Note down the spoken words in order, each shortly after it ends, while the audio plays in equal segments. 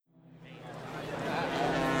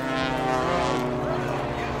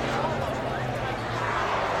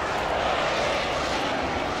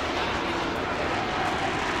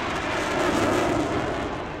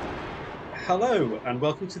Hello, and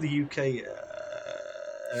welcome to the UK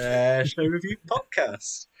Show Review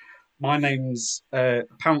Podcast. My name's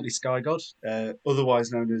apparently Sky God,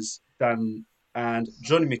 otherwise known as Dan, and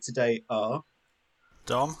joining me today are.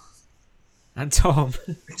 Dom? And Tom.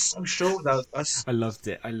 It's so short that I loved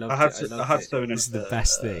it. I I loved had it. I to, I loved had to it. throw in This is the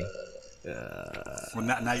best thing. Well,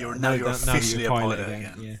 now you're Now, now that officially you're a pilot again.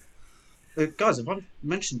 again. Yeah. guys, have I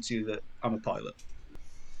mentioned to you that I'm a pilot?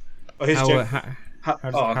 Oh, here's a How,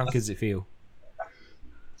 joke. how good does it feel?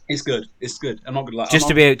 It's good. It's good. I'm not gonna lie. Just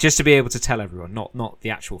to be able to tell everyone, not the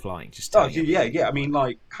actual flying, just telling Yeah, everyone. yeah. I mean,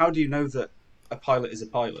 like, how do you know that a pilot is a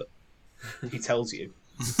pilot? He tells you.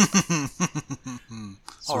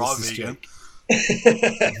 All right, vegan.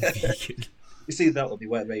 You see, that will be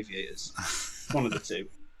wear aviators. One of the two.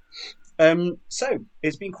 So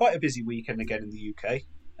it's been quite a busy weekend again in the UK.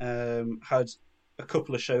 Had a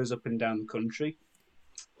couple of shows up and down the country.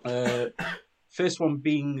 First one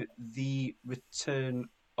being the return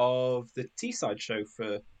of the Teesside show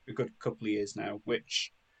for a good couple of years now,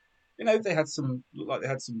 which they had some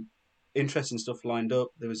interesting stuff lined up.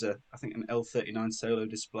 There was I think an L39 solo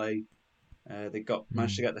display. They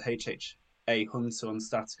managed to get the HHA Hunter on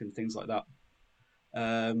static and things like that.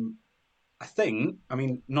 I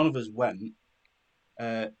mean, none of us went.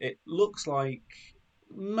 It looks like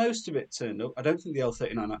most of it turned up. I don't think the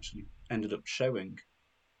L39 actually ended up showing.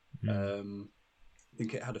 I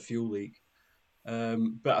think it had a fuel leak.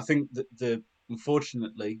 But I think that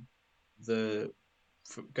unfortunately,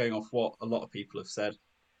 going off what a lot of people have said,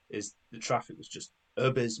 is the traffic was just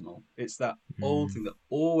abysmal. It's that old thing that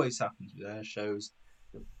always happens with air shows.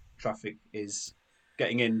 The traffic is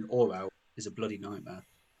getting in or out is a bloody nightmare.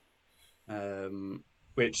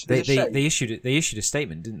 Which they is a shame. they issued a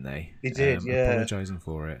statement, didn't they? They did, yeah. Apologising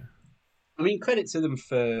for it. I mean, credit to them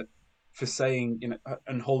for saying,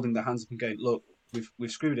 and holding their hands up and going, look,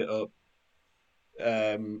 we've screwed it up.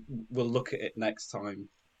 We'll look at it next time,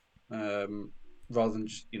 rather than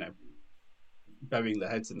just, burying their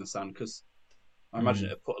heads in the sand, because I imagine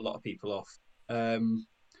it put a lot of people off. I don't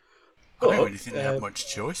really think they had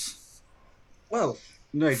much choice. Well,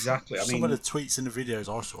 no, exactly. I Some mean, of the tweets and the videos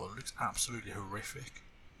I saw looks absolutely horrific.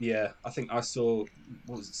 yeah, I think I saw,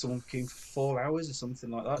 what was it, someone came for 4 hours or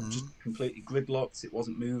something like that, just completely gridlocked. It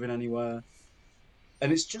wasn't moving anywhere.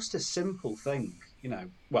 And it's just a simple thing,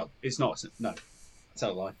 Well, it's not. No, I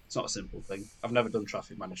tell a lie. It's not a simple thing. I've never done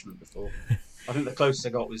traffic management before. I think the closest I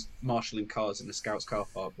got was marshalling cars in a Scouts car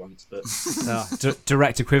park once. But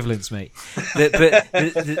direct equivalence, mate.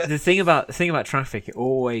 The thing about traffic, it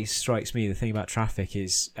always strikes me. The thing about traffic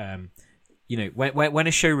is, when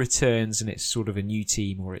a show returns and it's sort of a new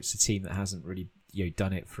team, or it's a team that hasn't really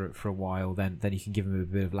done it for a while, then you can give them a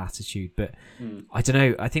bit of latitude. But I don't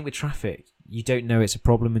know. I think with traffic, you don't know it's a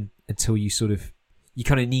problem until you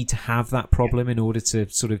kind of need to have that problem in order to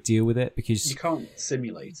sort of deal with it, because you can't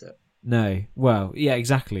simulate it. No, well, yeah,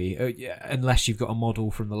 exactly. Unless you've got a model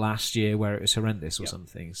from the last year where it was horrendous or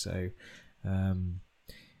something. So,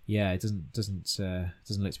 it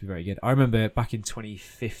doesn't look to be very good. I remember back in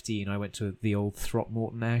 2015, I went to the old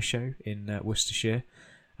Throckmorton Air Show in Worcestershire,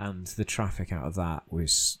 and the traffic out of that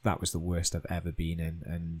was the worst I've ever been in.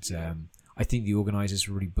 And I think the organisers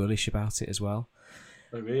were really bullish about it as well.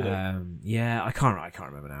 Oh, really? I can't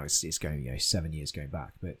remember now. It's going 7 years going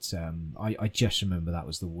back, but I just remember that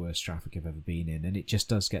was the worst traffic I've ever been in, and it just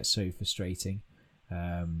does get so frustrating.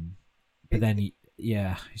 But then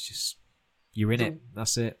it's just you're in it.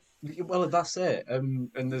 That's it. Well, that's it.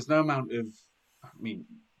 And there's no amount of, I mean,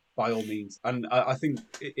 by all means, and I think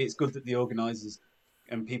it's good that the organisers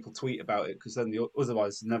and people tweet about it, because then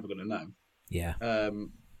otherwise they're never going to know. Yeah.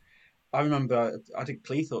 I remember I did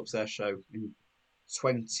Cleethorpes Air Show in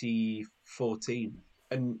 2014,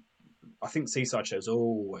 and I think seaside shows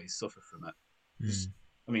always suffer from it.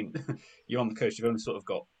 I mean, you're on the coast, you've only sort of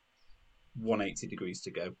got 180 degrees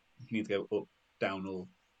to go. You can either go up, down, or...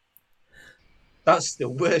 That's the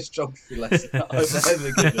worst geography lesson that I've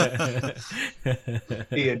ever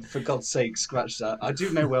given. Ian, for God's sake, scratch that. I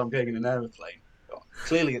do know where I'm going in an aeroplane.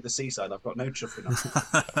 Clearly at the seaside, I've got no chuffing on.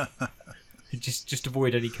 Just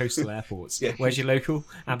avoid any coastal airports. Yeah. Where's your local?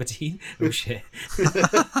 Aberdeen? Oh shit.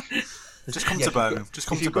 Just come to Birmingham. Just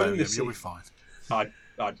come to Birmingham. You'll be fine. I'd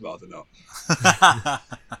rather not.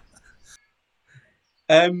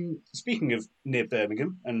 Speaking of near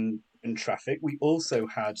Birmingham and traffic, we also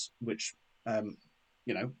had, which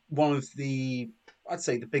one of the, I'd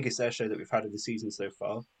say the biggest air show that we've had of the season so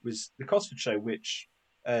far was the Cosford show, which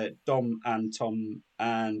Dom and Tom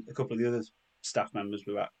and a couple of the other staff members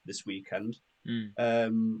were at this weekend. I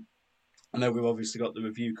know we've obviously got the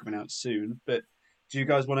review coming out soon, but do you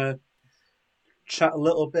guys want to chat a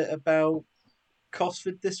little bit about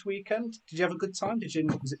Cosford this weekend. Did you have a good time?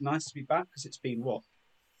 Was it nice to be back? Because it's been,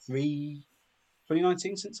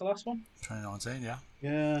 2019 since the last one? 2019, yeah.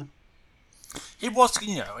 Yeah. It was,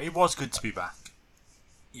 it was good to be back.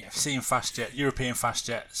 Yeah, seeing European fast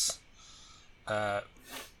jets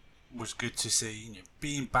was good to see.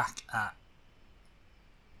 Being back at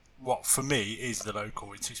what for me is the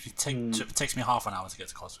local. It takes me half an hour to get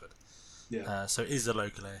to Cosford. Yeah. So it is the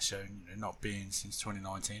local air show. Not being since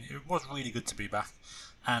 2019, it was really good to be back.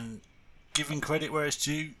 And giving credit where it's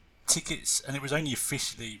due, tickets, and it was only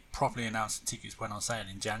officially properly announced that tickets went on sale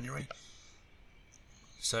in January.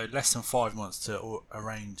 So less than 5 months to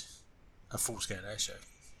arrange a full-scale air show.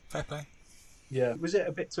 Fair play. Yeah. Was it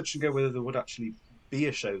a bit touch and go whether there would actually be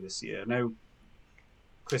a show this year? I know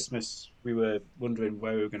Christmas we were wondering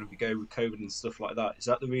where we were going to go with COVID and stuff like that. Is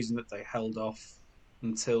that the reason that they held off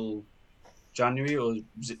until January, or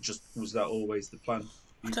was that always the plan?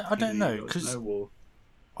 I don't know, because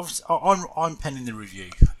I'm penning the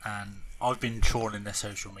review, and I've been trawling their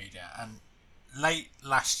social media, and late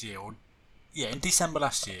last year, in December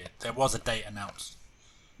last year, there was a date announced,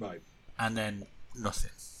 right, and then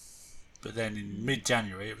nothing. But then in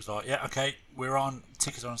mid-January, it was like, yeah, okay, we're on,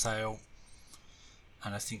 tickets on sale,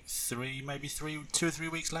 and I think 2 or 3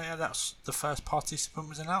 weeks later, that's the first participant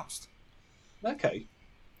was announced. Okay.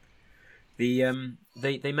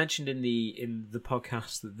 They mentioned in the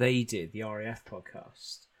podcast that they did, the RAF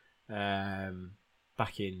podcast,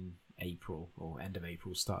 back in April or end of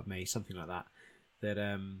April, start of May, something like that.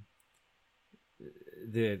 That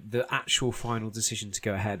the actual final decision to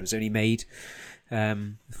go ahead was only made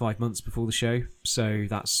 5 months before the show, so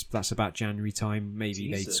that's about January time. Maybe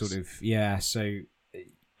Jesus. they'd sort of So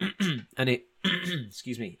and it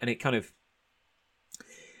excuse me, and it kind of.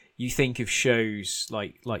 You think of shows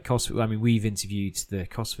like Cosford. I mean, we've interviewed the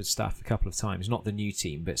Cosford staff a couple of times, not the new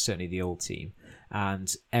team, but certainly the old team.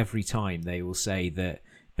 And every time they will say that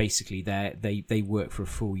basically they work for a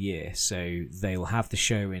full year. So they'll have the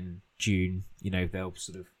show in June. They'll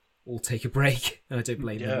sort of all take a break. And I don't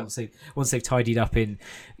blame them once they've tidied up in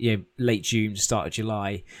late June, start of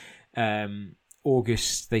July.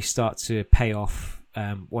 August they start to pay off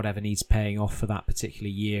whatever needs paying off for that particular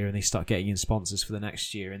year, and they start getting in sponsors for the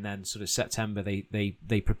next year, and then sort of September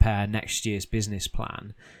they prepare next year's business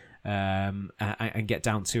plan and get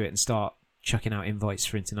down to it and start chucking out invites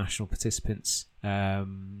for international participants,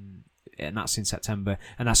 and that's in September,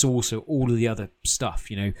 and that's also all of the other stuff,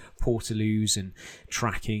 portaloos and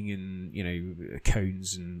tracking and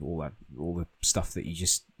cones and all the stuff that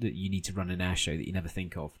you need to run an air show that you never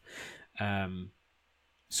think of.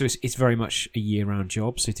 So it's very much a year-round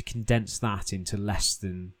job. So to condense that into less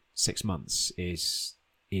than 6 months is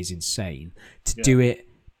insane. To do it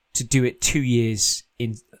 2 years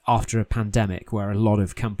after a pandemic, where a lot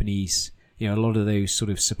of companies, a lot of those sort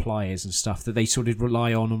of suppliers and stuff that they sort of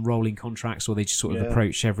rely on rolling contracts, or they just sort of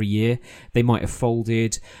approach every year, they might have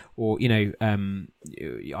folded, or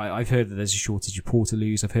I've heard that there's a shortage of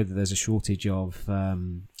portaloos. I've heard that there's a shortage of.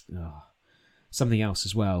 Something else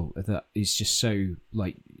as well that is just so you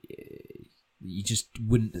just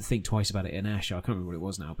wouldn't think twice about it in air show. I can't remember what it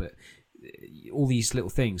was now, but all these little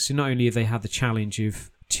things. So not only have they had the challenge of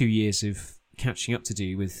 2 years of catching up to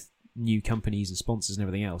do with new companies and sponsors and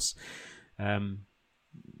everything else,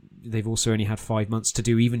 they've also only had 5 months to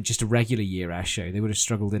do even just a regular year air show. They would have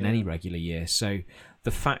struggled in any regular year. So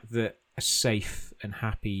the fact that a safe and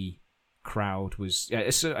happy crowd was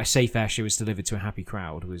a safe air show was delivered to a happy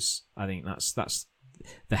crowd was, I think that's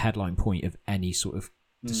the headline point of any sort of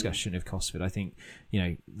discussion of Cosford. I think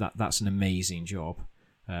that's an amazing job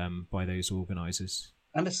by those organisers,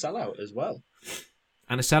 and a sellout as well.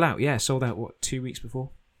 Sold out 2 weeks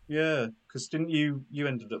before. Yeah, because didn't you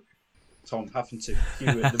ended up, Tom, having to queue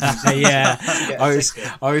at the museum? Yeah,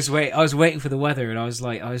 I was waiting for the weather, and I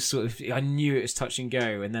knew it was touch and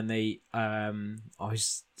go, and then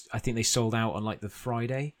I think they sold out on the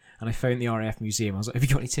Friday, and I phoned the RAF museum. I was like, "Have you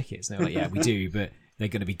got any tickets?" And they were like, "Yeah, we do, but they're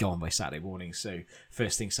going to be gone by Saturday morning." So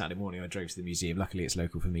first thing Saturday morning, I drove to the museum. Luckily, it's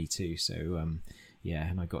local for me too. So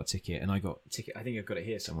and I got a ticket, I think I've got it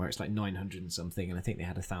here somewhere. It's 900 and something, and I think they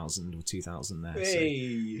had 1,000 or 2,000 there. Hey. So,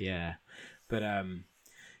 yeah, but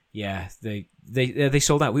they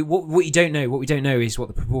sold out. What we don't know is what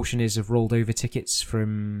the proportion is of rolled over tickets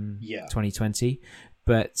from 2020,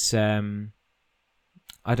 but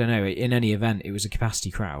I don't know. In any event, it was a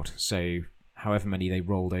capacity crowd, so however many they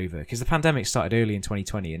rolled over, because the pandemic started early in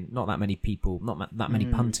 2020, and not that many people, not that many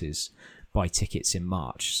punters buy tickets in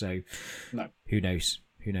March. So no, who knows?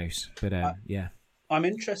 But I'm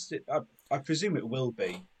interested. I presume it will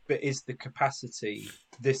be. But is the capacity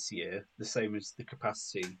this year the same as the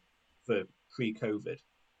capacity for pre-COVID,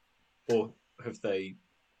 or have they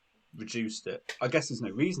reduced it? I guess there's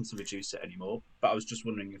no reason to reduce it anymore, but I was just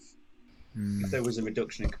wondering if there was a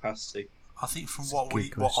reduction in capacity. I think from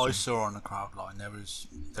That's what I saw on the crowd line, there was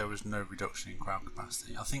no reduction in crowd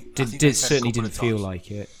capacity. I think certainly didn't feel like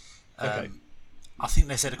it. Okay. I think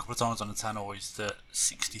they said a couple of times on the tannoys that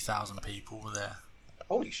 60,000 people were there.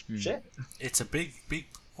 Holy shit! It's a big.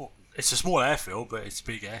 Well, it's a small airfield, but it's a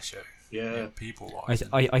big air show. Yeah. People wise.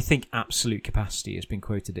 I think absolute capacity has been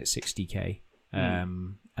quoted at 60k.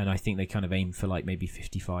 And I think they kind of aim for like maybe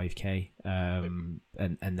 55k, and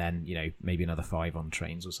then maybe another 5 on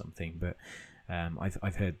trains or something. But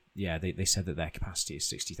I've heard, they said that their capacity is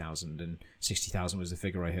 60,000, and 60,000 was the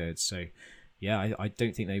figure I heard. So yeah, I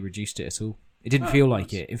don't think they reduced it at all. It didn't feel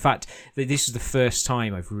like it. In fact, this is the first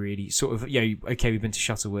time I've really sort of okay, we've been to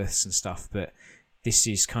Shuttleworths and stuff, but this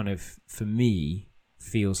is kind of, for me,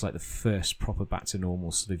 feels like the first proper back to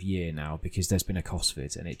normal sort of year now, because there's been a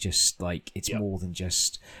Cosford, and it just like it's more than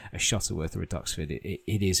just a Shuttleworth or a Duxford.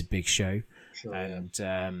 It is a big show. Sure,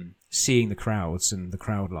 and seeing the crowds and the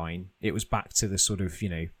crowd line, it was back to the sort of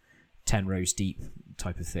 10 rows deep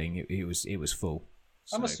type of thing. It was full.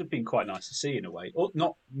 That must have been quite nice to see in a way, or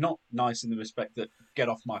not nice in the respect that get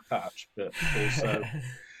off my patch, but also.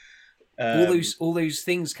 All those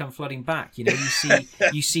things come flooding back. You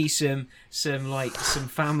see some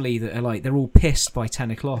family that are like, they're all pissed by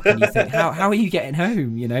 10 o'clock, and you think, how are you getting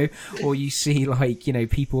home? Or you see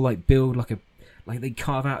people like build like they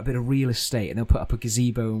carve out a bit of real estate and they'll put up a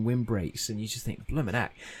gazebo and windbreaks, and you just think, blimmin'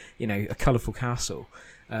 heck, a colourful castle.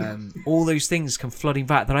 All those things come flooding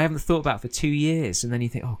back that I haven't thought about for 2 years, and then you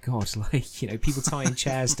think, oh god, people tying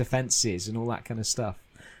chairs to fences and all that kind of stuff.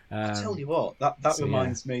 I tell you what, that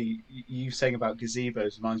reminds me, you saying about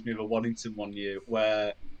gazebos reminds me of a Waddington one year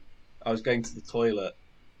where I was going to the toilet,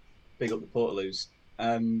 big up the Portaloos,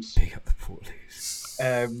 and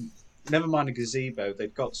never mind a gazebo,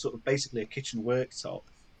 they've got sort of basically a kitchen worktop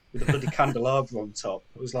with a bloody candelabra on top.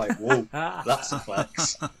 I was like, whoa, that's a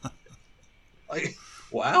flex.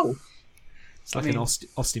 Wow. It's like an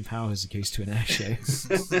Austin Powers goes to an air show.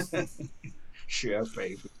 Sure,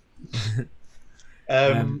 baby.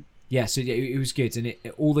 So it was good, and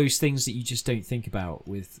all those things that you just don't think about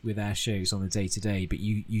with air shows on the day to day, but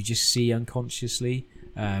you just see unconsciously,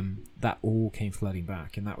 that all came flooding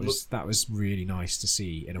back, and that was really nice to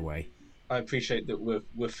see in a way. I appreciate that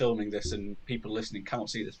we're filming this and people listening can't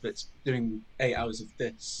see this, but it's doing 8 hours of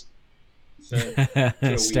this.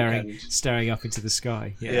 Staring up into the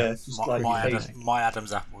sky. Yeah, my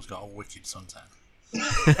Adam's apple's got a wicked suntan.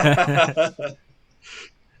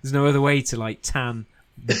 There's no other way to tan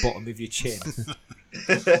the bottom of your chin.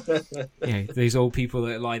 Those old people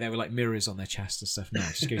that lie there with like mirrors on their chest and stuff. No,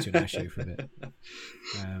 just go to an air show for a bit.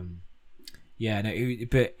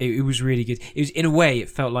 But it was really good. It was, in a way, it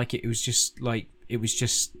felt like it was just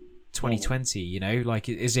 2020.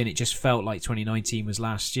 As in, it just felt like 2019 was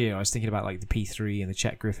last year. I was thinking about like the P3 and the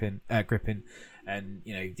Czech Griffin, and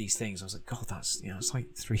these things. I was like, God, that's it's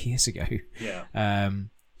like 3 years ago. Yeah.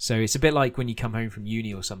 So it's a bit like when you come home from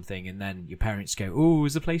uni or something, and then your parents go, "Oh,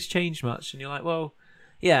 has the place changed much?" And you're like, "Well,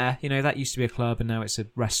 yeah, that used to be a club, and now it's a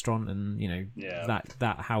restaurant, and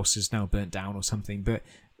that house is now burnt down or something." But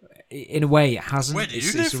in a way, it hasn't. Where do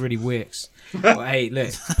you live? It really works. Well, hey,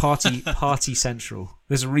 look, party central.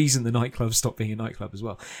 There's a reason the nightclub stopped being a nightclub as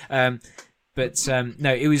well. No,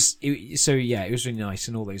 it was really nice,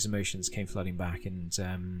 and all those emotions came flooding back,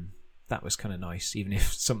 and that was kind of nice, even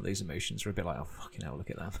if some of those emotions were a bit like, oh, fucking hell, look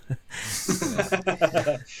at that.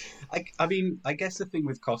 I guess the thing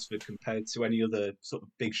with Cosford compared to any other sort of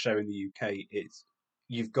big show in the UK is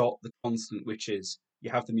you've got the constant, which is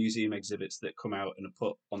you have the museum exhibits that come out and are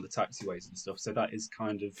put on the taxiways and stuff. So that is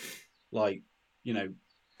kind of like,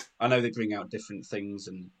 I know they bring out different things,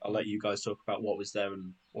 and I'll let you guys talk about what was there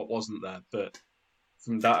and what wasn't there. But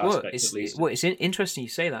from that aspect, at least. It's interesting you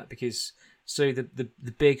say that, because so the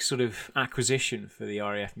big sort of acquisition for the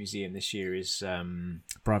RAF Museum this year is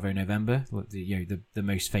Bravo November, the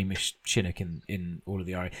most famous Chinook in all of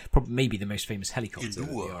the RAF, probably maybe the most famous helicopter that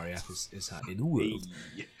the RAF has had in the world.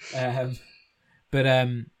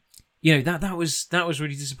 That was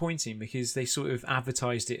really disappointing, because they sort of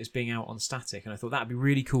advertised it as being out on static, and I thought that'd be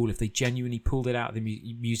really cool if they genuinely pulled it out of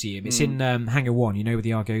the museum. It's in Hangar 1, with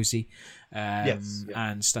the Argosy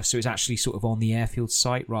and stuff. So it's actually sort of on the airfield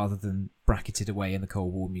site rather than bracketed away in the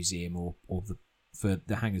Cold War Museum or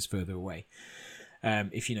the hangars further away,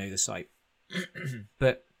 if you know the site.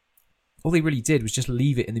 But all they really did was just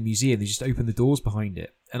leave it in the museum. They just opened the doors behind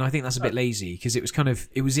it. And I think that's a bit lazy, because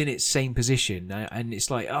it was in its same position, and it's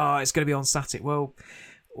like, it's going to be on static. Well,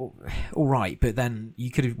 all right, but then you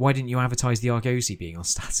could have. Why didn't you advertise the Argosy being on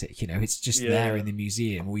static? It's just there in the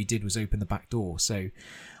museum. All you did was open the back door. So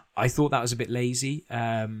I thought that was a bit lazy.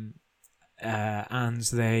 And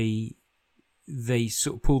they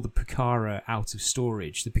sort of pulled the Pucara out of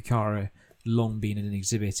storage. The Pucara, long been in an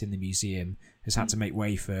exhibit in the museum, has had to make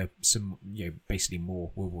way for some, basically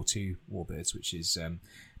more World War II warbirds, which is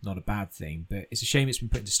not a bad thing. But it's a shame it's been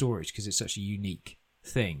put into storage because it's such a unique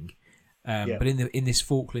thing. But in this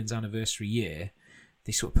Falklands anniversary year,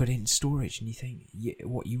 they sort of put it in storage, and you think,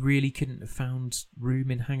 you really couldn't have found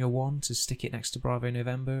room in Hangar 1 to stick it next to Bravo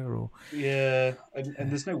November, or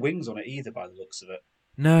and there's no wings on it either, by the looks of it.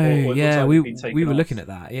 No, or yeah, like we were looking at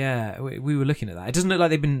that. Yeah, we were looking at that. It doesn't look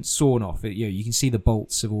like they've been sawn off. You can see the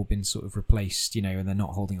bolts have all been sort of replaced, and they're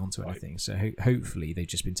not holding on to anything. So hopefully they've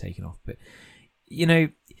just been taken off. But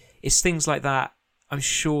it's things like that. I'm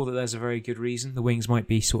sure that there's a very good reason. The wings might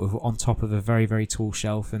be sort of on top of a very, very tall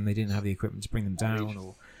shelf, and they didn't have the equipment to bring them down,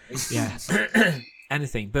 or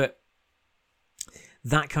anything. But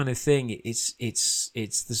that kind of thing, it's this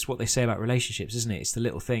is what they say about relationships, isn't it? It's the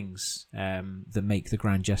little things that make the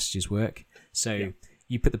grand gestures work. So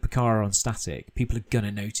you put the Pucara on static, people are gonna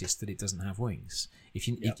notice that it doesn't have wings. If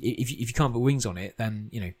you can't put wings on it, then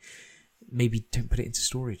maybe don't put it into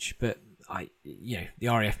storage. But the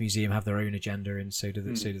RAF Museum have their own agenda, and so do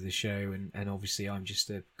the show, and obviously I'm just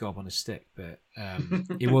a gob on a stick. But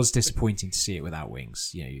it was disappointing to see it without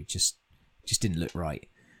wings. It just didn't look right.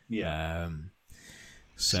 Yeah.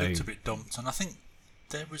 So it looked a bit dumped, and I think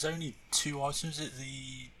there was only 2 items at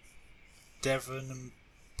the Devon and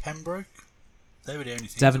Pembroke. They were the only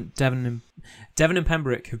things. Devon and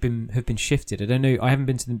Pembroke have been shifted. I don't know. I haven't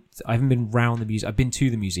been round the museum. I've been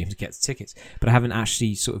to the museum to get the tickets, but I haven't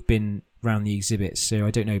actually sort of been round the exhibits. So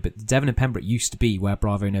I don't know. But the Devon and Pembroke used to be where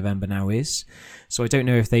Bravo November now is. So I don't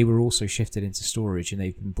know if they were also shifted into storage and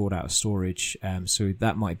they've been brought out of storage. So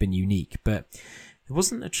that might have been unique, but there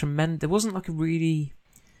wasn't like a really.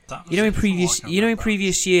 In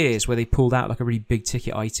previous years where they pulled out like a really big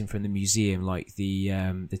ticket item from the museum, like the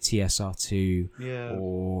TSR2,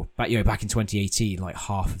 or back in 2018, like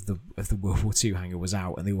half of the World War II hangar was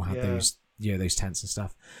out, and they all had those tents and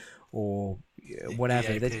stuff, or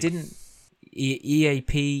whatever. They didn't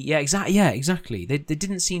EAP, exactly. They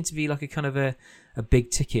didn't seem to be like a kind of a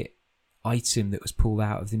big ticket item that was pulled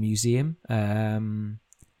out of the museum.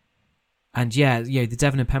 And the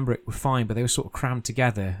Devon and Pembroke were fine, but they were sort of crammed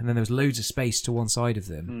together, and then there was loads of space to one side of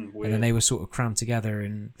them, and then they were sort of crammed together.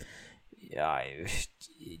 And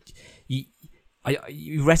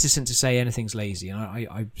you're reticent to say anything's lazy, and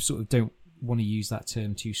I sort of don't want to use that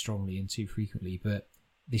term too strongly and too frequently, but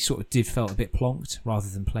they sort of felt a bit plonked rather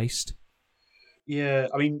than placed. Yeah,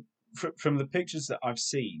 I mean, from the pictures that I've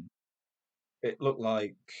seen, it looked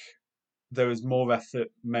like there was more effort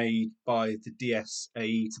made by the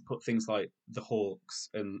DSAE to put things like the Hawks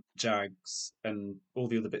and Jags and all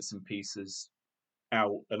the other bits and pieces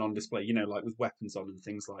out and on display, like with weapons on and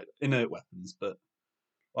things like inert weapons. But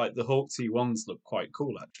like the Hawk T1s look quite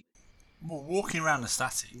cool, actually. Well, walking around the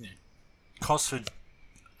static, Cosford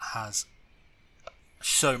has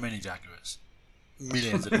so many Jaguars,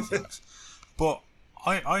 millions of things. But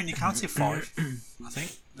I only counted 5, I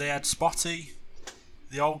think. They had Spotty,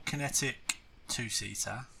 the old Kinetic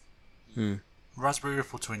 2-seater, Raspberry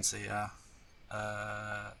Ripple twin-seater.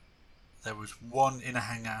 There was one in a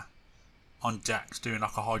hangar on jacks doing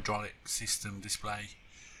like a hydraulic system display.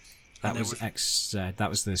 That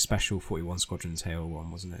was the special 41 Squadron tail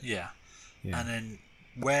one, wasn't it? Yeah. And then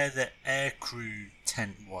where the aircrew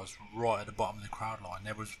tent was, right at the bottom of the crowd line,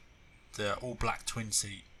 there was the all black twin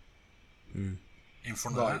seat in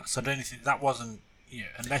front of that. So I don't think that wasn't.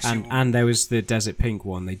 Unless and there was the Desert Pink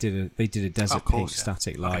one. They did a Desert Pink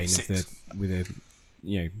static line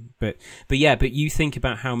but you think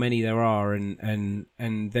about how many there are, and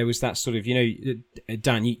there was that sort of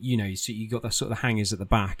Dan, so you got that sort of hangars at the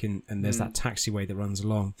back, and there's that taxiway that runs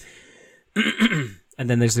along, and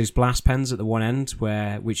then there's those blast pens at the one end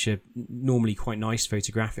which are normally quite nice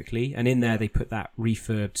photographically, and in there they put that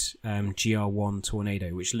refurbed GR1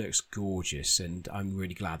 Tornado, which looks gorgeous, and I'm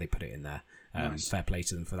really glad they put it in there. Nice. Fair play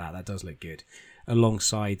to them for that. That does look good,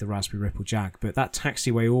 alongside the Raspberry Ripple Jag. But that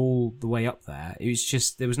taxiway all the way up there, it was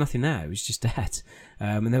just, there was nothing there. It was just dead,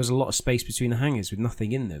 and there was a lot of space between the hangars with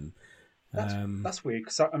nothing in them. That's weird,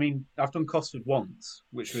 because I mean, I've done Cosford once,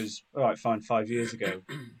 which was all right, fine, 5 years ago.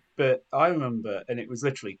 But I remember, and it was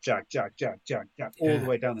literally Jag, all the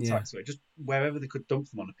way down the taxiway. Just wherever they could dump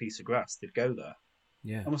them on a pice of grass, they'd go there.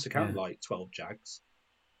 Yeah, I must have counted like 12 Jags.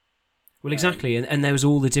 Well, exactly, and there was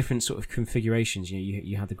all the different sort of configurations.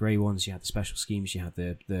 You had the grey ones, you had the special schemes, you had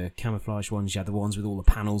the camouflage ones, you had the ones with all the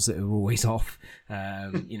panels that were always off.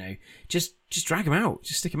 Just drag them out,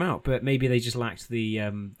 just stick them out. But maybe they just lacked the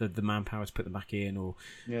manpower to put them back in, or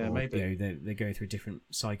maybe they go through a different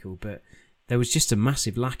cycle. But there was just a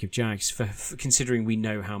massive lack of Jags for considering we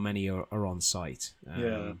know how many are on site.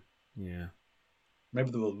 Yeah.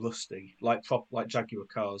 Maybe they're all rusty, like Jaguar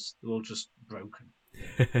cars. They're all just broken.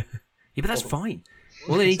 Yeah, but that's fine.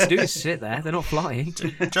 All they need to do is sit there. They're not flying.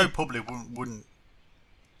 Joe probably wouldn't.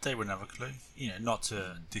 They wouldn't have a clue. Not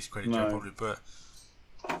to discredit Joe probably, but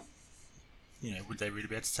would they really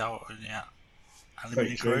be able to tell?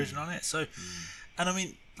 Aluminium corrosion on it. So, and I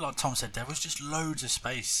mean, like Tom said, there was just loads of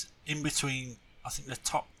space in between. I think the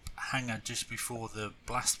top hangar just before the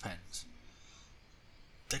blast pens.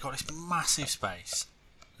 They got this massive space.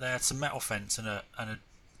 They had some metal fence and a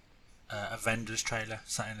vendor's trailer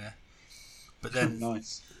sat in there. But then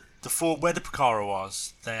nice. Where the Picara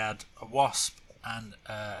was, they had a Wasp and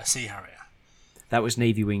a Sea Harrier. That was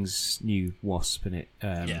Navy Wing's new Wasp, and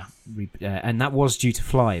and that was due to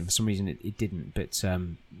fly. And for some reason, it didn't. But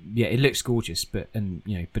it looks gorgeous. But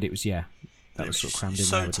it was that was sort of crammed in.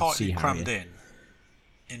 So there with tightly the Sea crammed Harrier.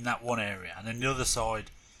 in that one area, and then the other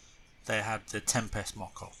side, they had the Tempest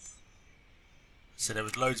mock-up. So there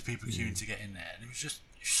was loads of people queuing to get in there, and it was just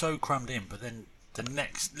so crammed in. But then the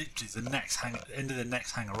end of the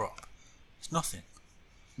next hangar up, it's nothing.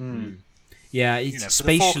 Yeah,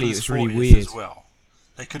 spatially it was really weird as well.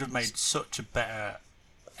 They could have made such a better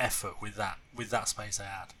effort with that space they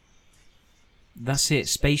had. That's it.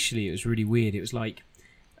 Spatially, it was really weird. It was like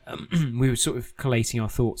we were sort of collating our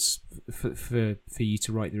thoughts for you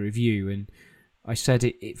to write the review, and I said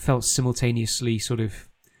it felt simultaneously sort of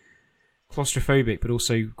claustrophobic, but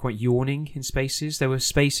also quite yawning in spaces. There were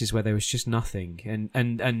spaces where there was just nothing,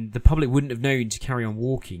 and the public wouldn't have known to carry on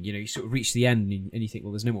walking. You sort of reach the end, and you think,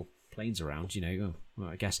 well, there's no more planes around.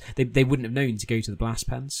 I guess they wouldn't have known to go to the blast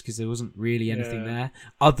pens because there wasn't really anything there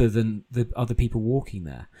other than the other people walking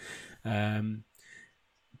there. And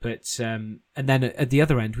then at the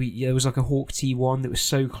other end, there was like a Hawk T1 that was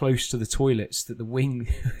so close to the toilets that the wing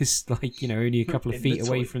was like, only a couple of feet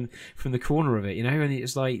away from the corner of it, and it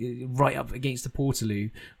was like right up against the portaloo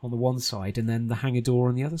on the one side and then the hangar door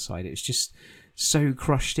on the other side. It was just so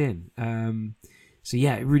crushed in.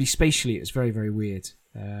 Really spatially, it was very, very weird.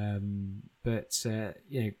 But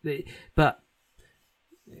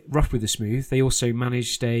rough with the smooth, they also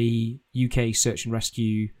managed a UK search and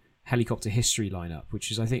rescue helicopter history lineup,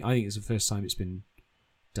 which is I think it's the first time it's been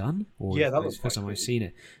done, or that was the first time I've seen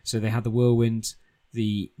it. So they had the Whirlwind,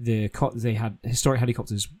 they had historic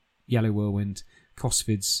helicopters, yellow Whirlwind,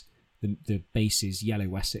 Cosfords, the bases yellow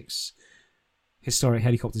Wessex, historic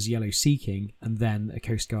helicopters yellow Sea King, and then a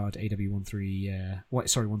Coast Guard AW13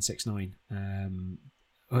 169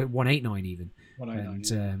 189 even.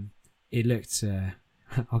 189, and it looked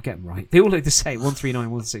I'll get them right. They all look the same. 139,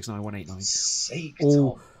 169,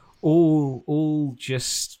 189. All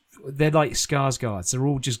just, they're like Skarsgårds. They're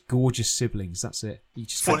all just gorgeous siblings. That's it. You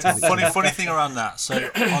just funny thing around that.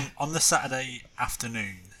 So on the Saturday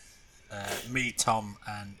afternoon, me, Tom,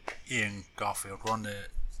 and Ian Garfield were on the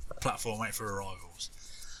platform waiting for arrivals,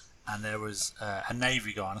 and there was a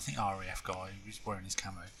Navy guy and I think RAF guy who was wearing his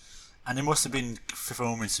camo, and they must have been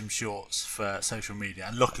filming some shorts for social media.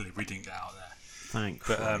 And luckily, we didn't get out there. Thank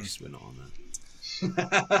Christ, we're not on that.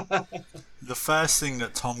 The first thing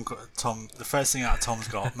that the first thing out of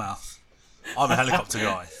Tom's mouth, I'm a helicopter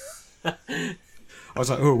guy. I was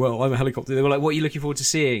like, oh well, I'm a helicopter. They were like, what are you looking forward to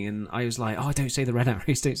seeing? And I was like, oh, don't say the red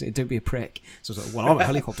arrows, don't be a prick. So I was like, well, I'm a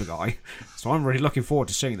helicopter guy, so I'm really looking forward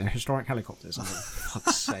to seeing the historic helicopters. I was like, for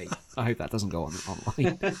fuck's sake, I hope that doesn't go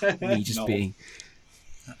online. Me just being.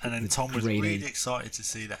 And then Tom was really excited to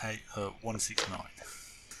see the 169.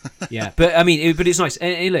 Yeah, but I mean, but it's nice.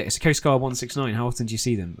 Hey, look, it's a Coast Guard 169. How often do you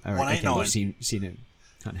see them? 189. Okay, seen it.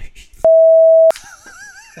 I know.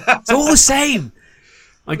 It's all the same.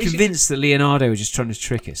 I'm convinced that Leonardo was just trying to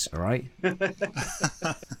trick us. All right.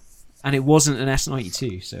 And it wasn't an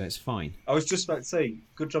S92, so it's fine. I was just about to say,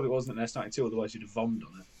 good job it wasn't an S92, otherwise you'd have vomited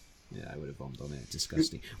on it. Yeah, I would have bombed on it.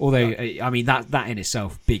 Disgusting. Although, I mean, that in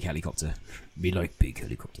itself, big helicopter. Me like big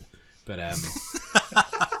helicopter. But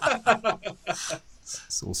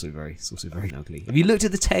it's also very ugly. Have you looked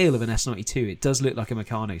at the tail of an S92? It does look like a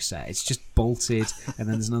Meccano set. It's just bolted, and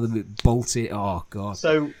then there's another bit bolted. Oh god.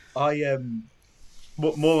 So I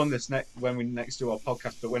more on this when we next do our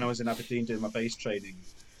podcast. But when I was in Aberdeen doing my base training,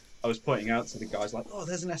 I was pointing out to the guys like, "Oh,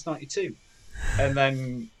 there's an S92," and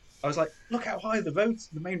then I was like, "Look how high the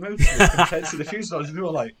main rotor is compared to the fuselage," and they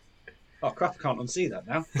were like, Oh crap! I can't unsee that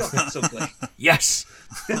now. God, that's ugly. Yes.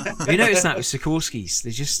 Have you noticed that with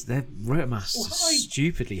Sikorsky's? Their rotor mass is Why?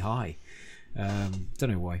 stupidly high. Don't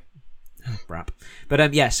know why. Brap.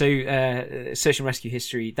 But so search and rescue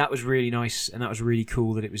history, that was really nice, and that was really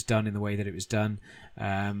cool that it was done in the way that it was done.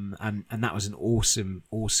 And that was an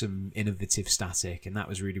awesome innovative static, and that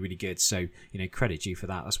was really, really good. So, credit due for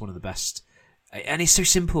that. That's one of the best. And it's so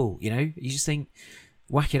simple, you just think,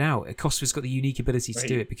 whack it out. Cosford's got the unique ability to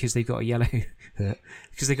do it because they've got a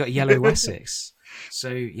yellow Wessex. So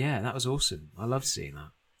yeah, that was awesome. I loved seeing that.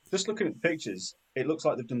 Just looking at the pictures, it looks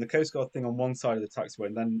like they've done the Coast Guard thing on one side of the taxiway,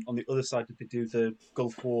 and then on the other side they do the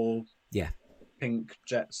Gulf War pink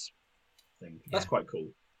jets thing. That's quite cool.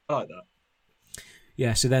 I like that.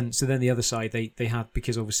 Yeah, so then the other side they had,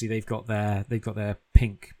 because obviously they've got their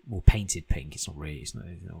pink, or painted pink. It's not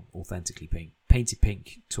authentically pink. Painted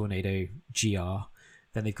pink Tornado GR.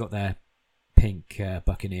 Then they've got their pink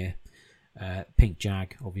Buccaneer, pink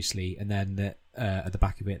Jag, obviously, and then at the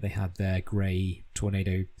back of it they had their grey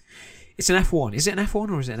Tornado. It's an F1. Is it an F1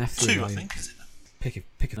 or is it an F3? 2, I think. Is it?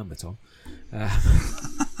 Pick a number, Tom.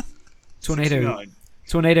 Tornado. 69.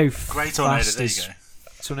 Tornado. Great Tornado. There you go.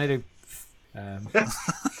 Tornado.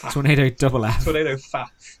 Tornado double F. Tornado faff.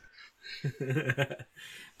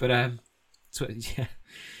 But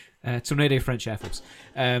Tornado French Air Force.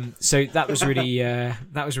 So that was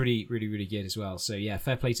really really good as well. So yeah,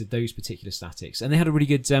 fair play to those particular statics. And they had a really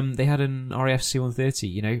good. They had an RAF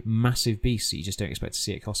C-130. Massive beast that you just don't expect to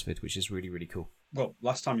see at Cosford, which is really, really cool. Well,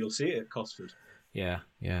 last time you'll see it at Cosford. Yeah,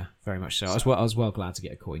 very much so. I was well glad to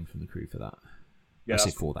get a coin from the crew for that. Yeah, I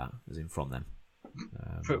say for that, as in from them.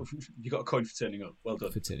 You got a coin for turning up. Well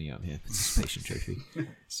done. For turning up, yeah. Participation trophy.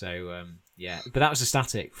 So, but that was a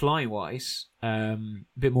static. Flying wise, a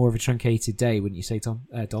bit more of a truncated day, wouldn't you say, Tom?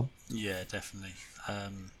 Dom? Yeah, definitely.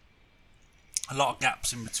 A lot of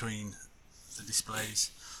gaps in between the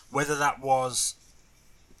displays. Whether that was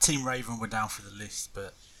Team Raven were down for the list,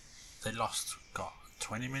 but they lost,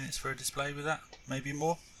 20 minutes for a display with that, maybe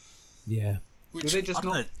more. Yeah. Did they just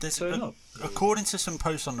not turn up? According to some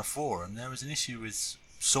posts on the forum, there was an issue with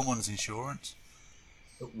someone's insurance.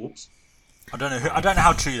 Whoops! I don't know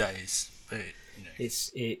how true that is, but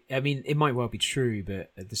I mean, it might well be true,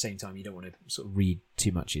 but at the same time, you don't want to sort of read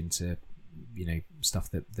too much into stuff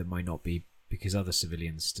that might not be, because other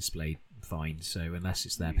civilians displayed fine. So unless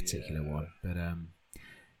it's their particular one, but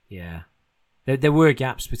yeah. There were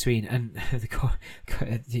gaps between, and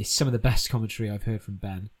some of the best commentary I've heard from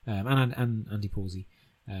Ben and Andy Pawsey.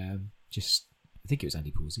 I think it was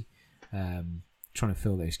Andy Pawsey, trying to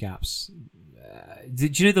fill those gaps. Do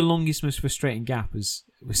you know the longest, most frustrating gap was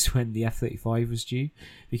when the F-35 was due?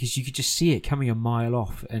 Because you could just see it coming a mile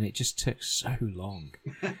off, and it just took so long.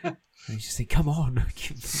 And you just think, come on,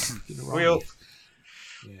 Real.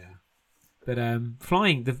 Yeah. But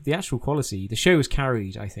flying, the actual quality, the show was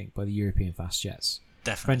carried, I think, by the European fast jets.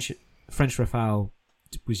 definitely. French Rafale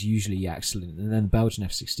was usually excellent, and then the Belgian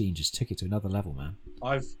F-16 just took it to another level, man.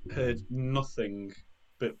 I've heard nothing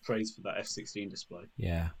but praise for that F-16 display.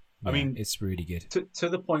 Yeah. I mean, it's really good. To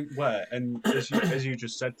the point where, and as you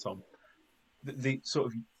just said, Tom, the sort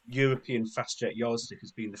of European fast jet yardstick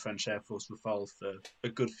has been the French Air Force Rafale for a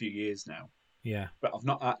good few years now. Yeah. But I've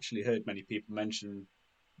not actually heard many people mention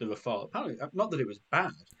the Rafale. Apparently, not that it was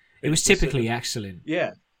bad. It was typically excellent.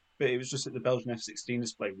 Yeah, but it was just that the Belgian F-16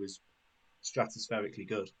 display was stratospherically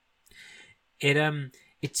good.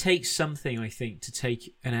 It takes something, I think, to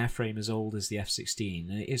take an airframe as old as the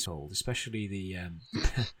F-16, and it is old, especially the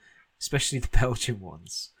Belgian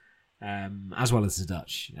ones, as well as the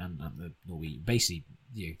Dutch and the Norwegian, basically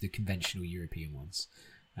the conventional European ones,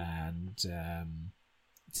 and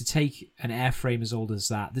to take an airframe as old as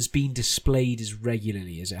that, that's been displayed as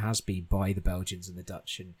regularly as it has been by the Belgians and the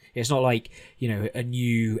Dutch, and it's not like a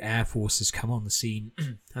new air force has come on the scene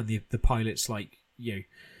and the pilots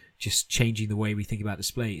just changing the way we think about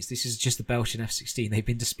displays. This is just the Belgian F-16. They've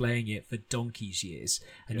been displaying it for donkey's years,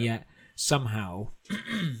 and yet somehow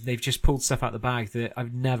they've just pulled stuff out the bag that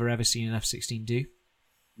I've never ever seen an F-16 do.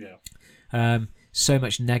 Yeah. So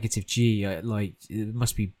much negative G. Like it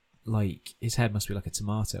must be like his head must be like a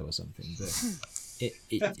tomato or something. But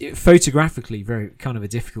it photographically very kind of a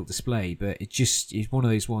difficult display. But it's one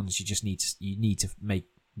of those ones you just need to make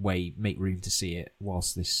room to see it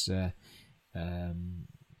whilst this.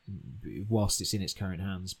 Whilst it's in its current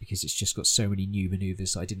hands, because it's just got so many new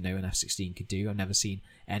manoeuvres I didn't know an F-16 could do. I've never seen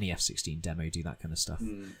any F-16 demo do that kind of stuff.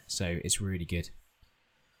 So it's really good.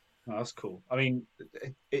 Oh, that's cool. I mean,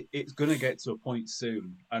 it's going to get to a point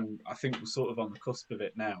soon, and I think we're sort of on the cusp of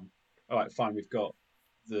it now. All right, fine, we've got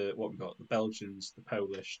the Belgians, the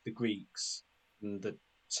Polish, the Greeks, and the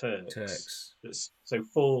Turks. So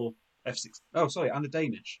 4 F6. Oh, sorry, and the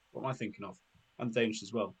Danish. What am I thinking of? And the Danish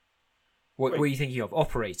as well. What are you thinking of?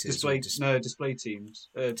 Operators? Display teams.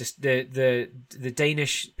 Just the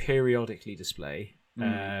Danish periodically display.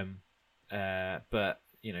 But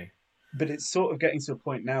But it's sort of getting to a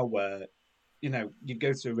point now where, you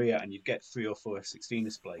go to a RIA and you get 3 or 4 F16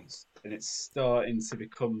 displays, and it's starting to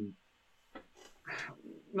become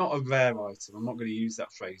not a rare item. I'm not going to use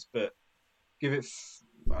that phrase, but give it,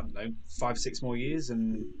 I don't know, 5-6 more years,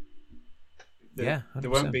 and there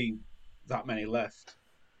won't be that many left.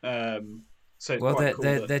 So it's quite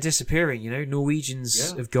cool they're disappearing.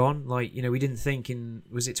 Norwegians have gone. Like we didn't think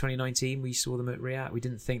was it 2019 we saw them at Riyadh. We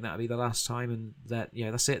didn't think that'd be the last time, and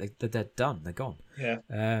that's it. They're done. They're gone. Yeah.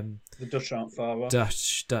 The Dutch aren't far off.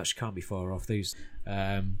 Dutch can't be far off. Those.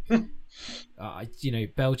 Belgium. I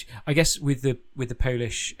guess with the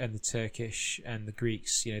Polish and the Turkish and the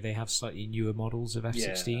Greeks, they have slightly newer models of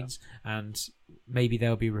F-16s, and maybe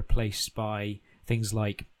they'll be replaced by things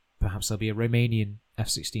like perhaps there'll be a Romanian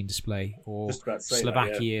F-16 display or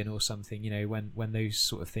Slovakian or something. When those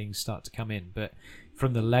sort of things start to come in, but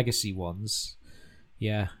from the legacy ones,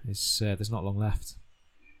 there's not long left.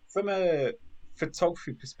 From a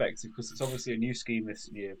photography perspective, because it's obviously a new scheme this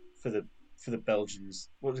year for the Belgians.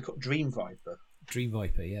 What is it called? Dream Viper,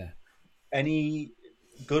 yeah. Any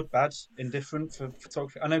good, bad, indifferent for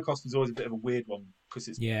photography? I know Cosford's always a bit of a weird one because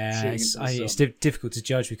it's difficult to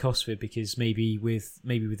judge with Cosford because maybe with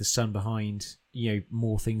the sun behind,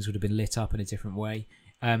 more things would have been lit up in a different way.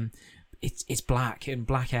 It's black, and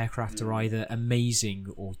black aircraft are either amazing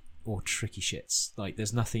or tricky shits. Like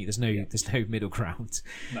there's no middle ground.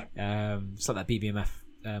 No. It's like that BBMF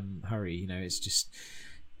hurry, it's just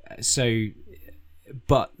so.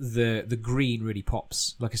 But the green really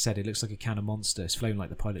pops. Like I said, it looks like a can of Monster. It's flown like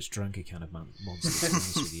the pilot's drunk a can of Monster. To be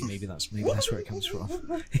honest with you. Maybe that's where it comes from.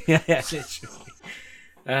 yeah,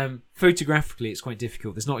 literally. Photographically, it's quite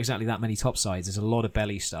difficult. There's not exactly that many topsides. There's a lot of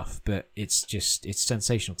belly stuff, but it's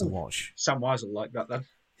sensational to watch. Sam Wise will like that then.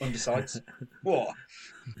 Undersides. What?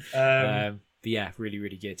 But yeah, really,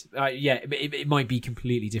 really good. It might be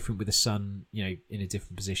completely different with the sun, in a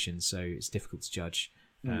different position, so it's difficult to judge.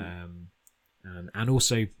 And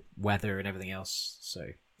also weather and everything else, so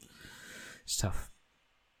it's tough.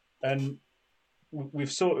 And we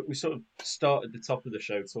sort of started the top of the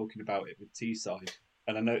show talking about it with Teesside,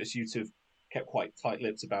 and I noticed you two have kept quite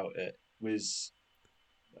tight-lipped about it.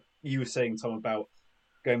 You were saying, Tom, about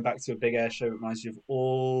going back to a big air show reminds you of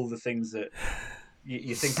all the things that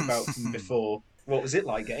you think about from before. What was it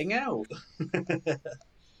like getting out?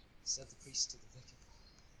 Said the priest to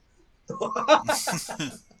the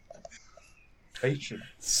vicar. Patron.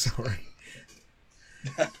 Sorry.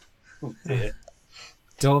 Oh dear.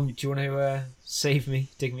 Dom, do you want to save me,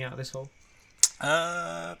 dig me out of this hole?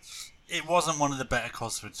 It wasn't one of the better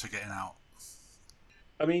Cosfords for getting out.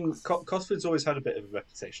 I mean, Cosford's always had a bit of a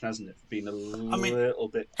reputation, hasn't it, for being a little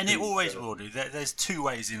bit... And it always will do. There's two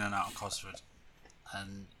ways in and out of Cosford.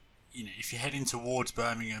 And, if you're heading towards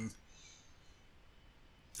Birmingham,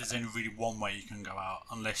 there's only really one way you can go out,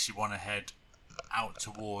 unless you want to head out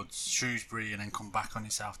towards Shrewsbury and then come back on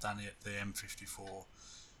yourself down the M54,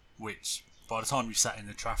 which, by the time you've sat in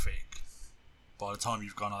the traffic, by the time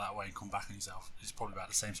you've gone out that way and come back on yourself, it's probably about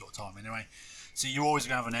the same sort of time anyway. So you're always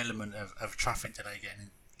going to have an element of traffic delay getting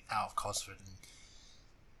out of Cosford.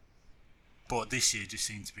 But this year just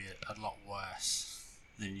seemed to be a lot worse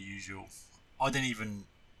than usual. I didn't even...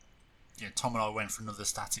 Tom and I went for another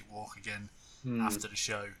static walk again after the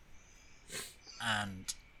show.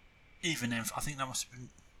 And even then, I think that must have been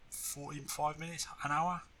 45 minutes, an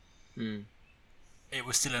hour. It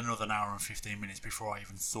was still another hour and 15 minutes before I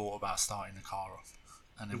even thought about starting the car up.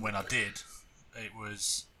 And then when I did, it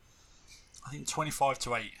was... I think 25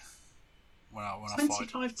 to 8 when I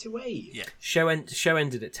 25 to 8? Yeah. Show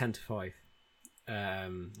ended at 10 to 5.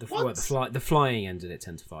 The flying ended at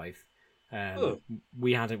 10 to 5.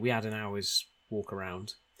 We had an hour's walk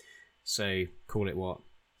around. So call it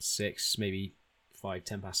 6, maybe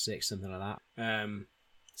 10 past 6, something like that.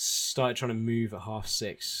 Started trying to move at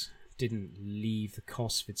 6:30. Didn't leave the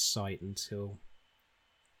Cosford site until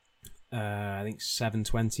I think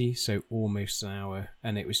 7:20, so almost an hour,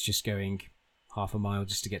 and it was just going half a mile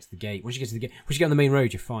just to get to the gate. Once you get on the main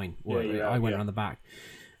road, you're fine. I went around the back.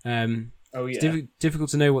 It's difficult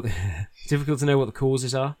to know what the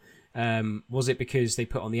causes are. Was it because they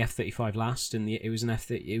put on the F-35 last, and it was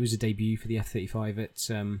a debut for the F-35 at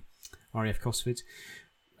RAF Cosford?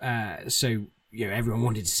 So everyone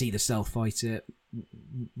wanted to see the stealth fighter.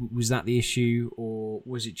 Was that the issue, or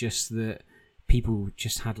was it just that people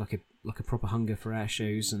just had like a proper hunger for air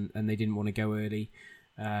shows and they didn't want to go early?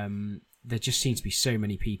 there just seems to be so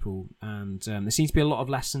many people, and there seems to be a lot of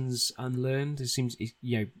lessons unlearned. It seems,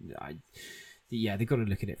 they've got to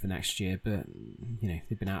look at it for next year, but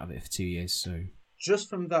they've been out of it for 2 years. So just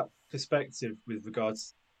from that perspective, with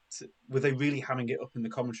regards to, were they really hamming it up in the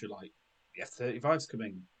commentary like the F-35's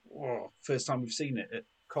coming? Oh, first time we've seen it at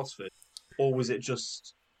Cosford, or was it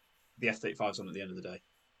just the F-35's on at the end of the day?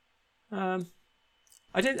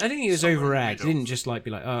 I don't think it was over-egged. It didn't just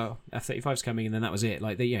be like, oh, F-35's coming, and then that was it.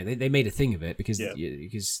 Like they made a thing of it because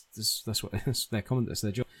that's their comment, that's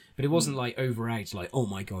their job. But it wasn't like over-egged, like, oh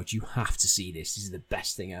my god, you have to see this. This is the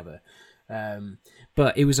best thing ever.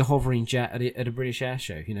 But it was a hovering jet at a British air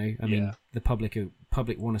show. I mean, the public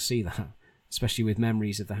want to see that, especially with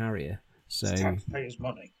memories of the Harrier. So it's taxpayers'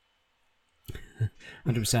 money.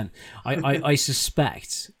 100%. I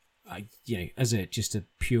suspect, as just a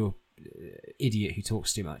pure idiot who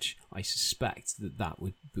talks too much, I suspect that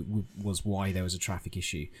was why there was a traffic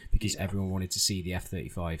issue, because everyone wanted to see the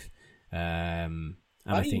F-35. And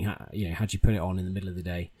I think had you put it on in the middle of the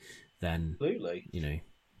day, then absolutely,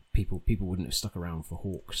 people wouldn't have stuck around for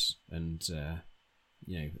Hawks and a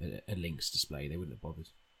Lynx display. They wouldn't have bothered.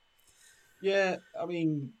 Yeah, I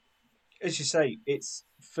mean, as you say, it's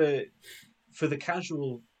for the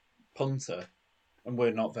casual punter, and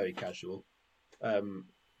we're not very casual.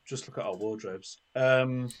 Just look at our wardrobes.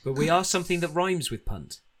 But we are something that rhymes with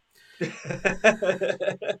punt. I'm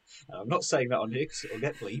not saying that on here because it'll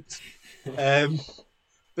get bleeped.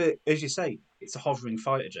 But as you say, it's a hovering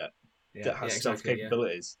fighter jet that has stealth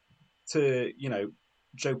capabilities. To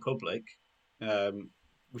Joe Public,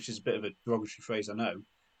 which is a bit of a derogatory phrase, I know.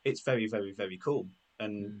 It's very, very, very cool.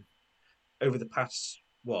 And over the past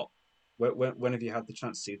when have you had the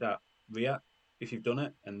chance to see that? Riyadh, if you've done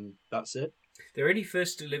it, and that's it. They were only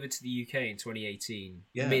first delivered to the UK in 2018,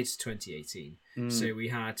 mid 2018. So we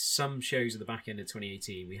had some shows at the back end of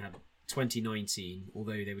 2018. We had 2019,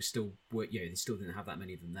 although they were still, they still didn't have that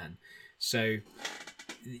many of them then. So,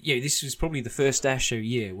 this was probably the first air show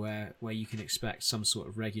year where you can expect some sort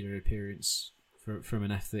of regular appearance from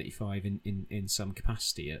an F-35 in some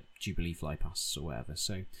capacity at Jubilee flypasts or whatever.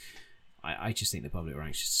 So, I just think the public were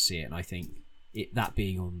anxious to see it, and I think that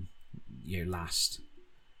being on last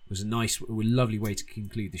was a lovely way to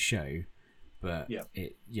conclude the show, but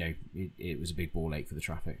it was a big ball ache for the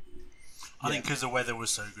traffic. I think because the weather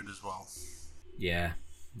was so good as well. Yeah.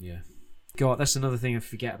 God, that's another thing I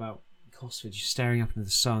forget about Cosford. You're staring up into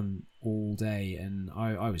the sun all day, and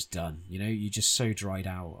I was done. You're just so dried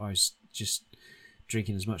out. I was just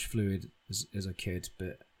drinking as much fluid as I could,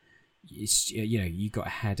 but it's you got a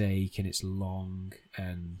headache and it's long,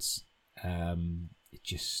 and it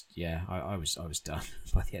just I was done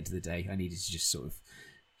by the end of the day. I needed to just sort of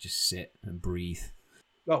sit and breathe.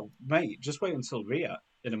 Well, mate, just wait until Riyadh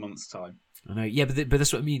in a month's time. I know, but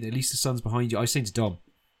that's what I mean. At least the sun's behind you. I was saying to Dom,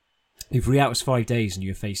 if Riyadh was 5 days and you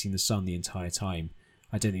were facing the sun the entire time,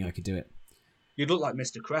 I don't think I could do it. You'd look like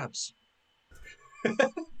Mr. Krabs.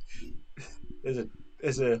 There's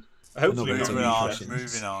a hopefully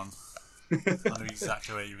moving on. I know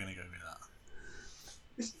exactly where you're going to go with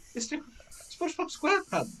that. It's SpongeBob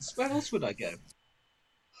SquarePants. Where else would I go?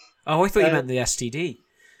 Oh, I thought you meant the STD.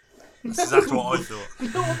 That's exactly what I thought.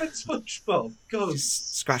 No, I meant SpongeBob. God,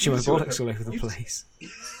 just scratching my bollocks all over the place.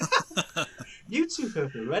 You two are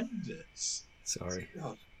horrendous. Sorry.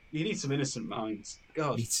 God, you need some innocent minds.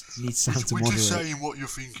 God, need Sam to We're moderate. just saying what you're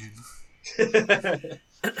thinking.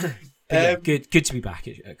 Good to be back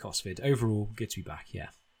at Cosford. Overall, good to be back. Yeah.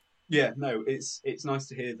 Yeah, no, it's nice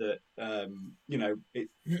to hear that.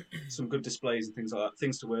 Some good displays and things like that,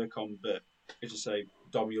 things to work on. But as you say,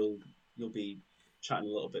 Dom, you'll be chatting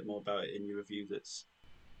a little bit more about it in your review that's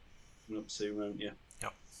coming up soon, won't you?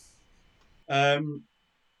 Yep.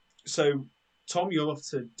 So, Tom, you're off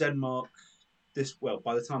to Denmark.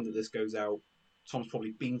 By the time that this goes out, Tom's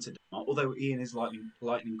probably been to Denmark. Although Ian is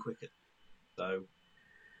lightning quicker, so.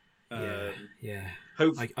 Yeah.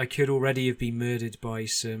 I could already have been murdered by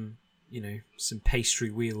some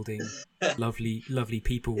pastry wielding, lovely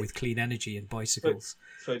people with clean energy and bicycles.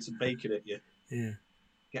 Throw some bacon at you. Yeah.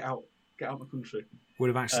 Get out my country. Would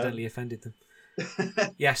have accidentally offended them.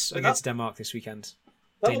 Yes, I'm going to Denmark this weekekend.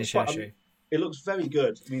 Danish air show. It looks very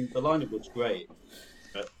good. I mean, the lineup looks great.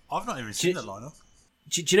 I've not even seen the lineup.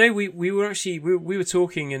 Do you know we were actually we were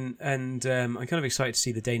talking and I'm kind of excited to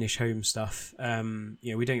see the Danish home stuff.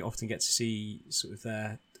 We don't often get to see sort of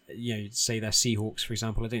their say their Seahawks, for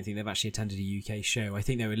example. I don't think they've actually attended a UK show. I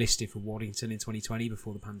think they were listed for Waddington in 2020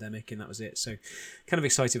 before the pandemic, and that was it. So kind of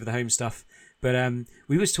excited for the home stuff. But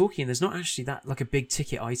we was talking, there's not actually that like a big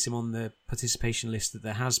ticket item on the participation list that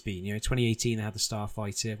there has been. 2018 they had the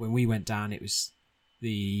Starfighter. When we went down, it was the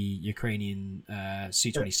Ukrainian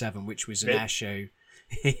Su-27, which was an Really? air show.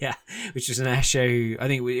 Yeah, which was an air show. I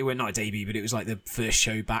think it went not a debut, but it was like the first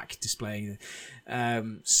show back displaying.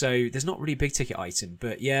 So there's not really a big ticket item,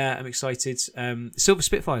 but yeah, I'm excited. Silver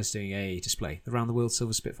Spitfire's doing a display, the Round the World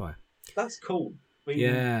Silver Spitfire. That's cool. I mean,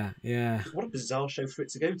 Yeah. What a bizarre show for it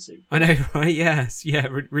to go to. I know, right? Yeah,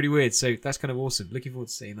 really weird. So that's kind of awesome. Looking forward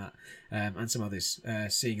to seeing that, and some others.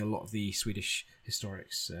 Seeing a lot of the Swedish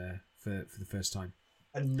historics for the first time.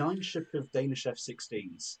 A 9-ship of Danish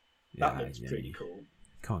F-16s. That looks pretty cool.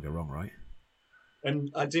 Can't go wrong, right?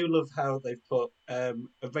 And I do love how they've put a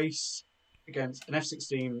race against an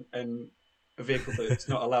F-16 and a vehicle that's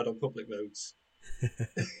not allowed on public roads.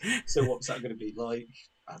 So what's that going to be like?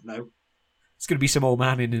 I don't know. It's going to be some old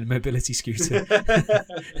man in a mobility scooter.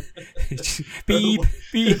 Beep,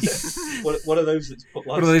 beep. What are those that's put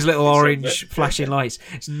lights? One of those little orange flashing lights.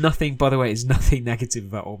 It's nothing, by the way, it's nothing negative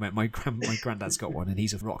about old man. My granddad's got one and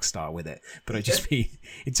he's a rock star with it. But I just mean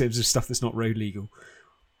in terms of stuff that's not road legal.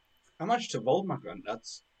 I managed to roll my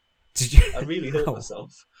granddad's. Did you? I really hurt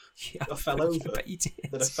myself. Yeah, I fell over. I bet you did.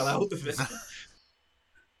 Then I fell out of it.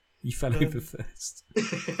 You fell over first.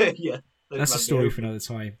 Yeah. That's a story for another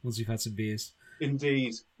time, once you've had some beers.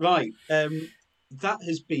 Indeed. Right. That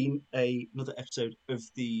has been another episode of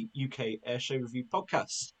the UK Airshow Review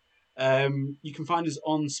podcast. You can find us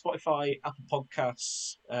on Spotify, Apple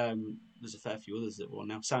Podcasts. There's a fair few others that we're on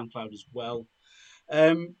now. SoundCloud as well.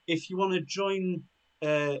 If you want to join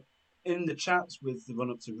in the chats with the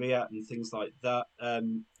run-up to Riyadh and things like that,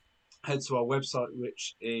 head to our website,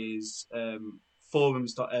 which is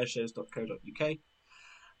forums.airshows.co.uk.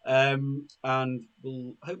 And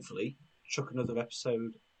we'll hopefully chuck another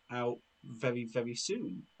episode out very, very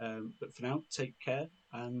soon. But for now, take care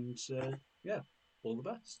and all the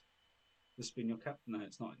best. This has been your captain. No,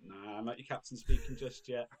 it's not. Nah, I'm not your captain speaking just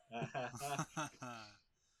yet.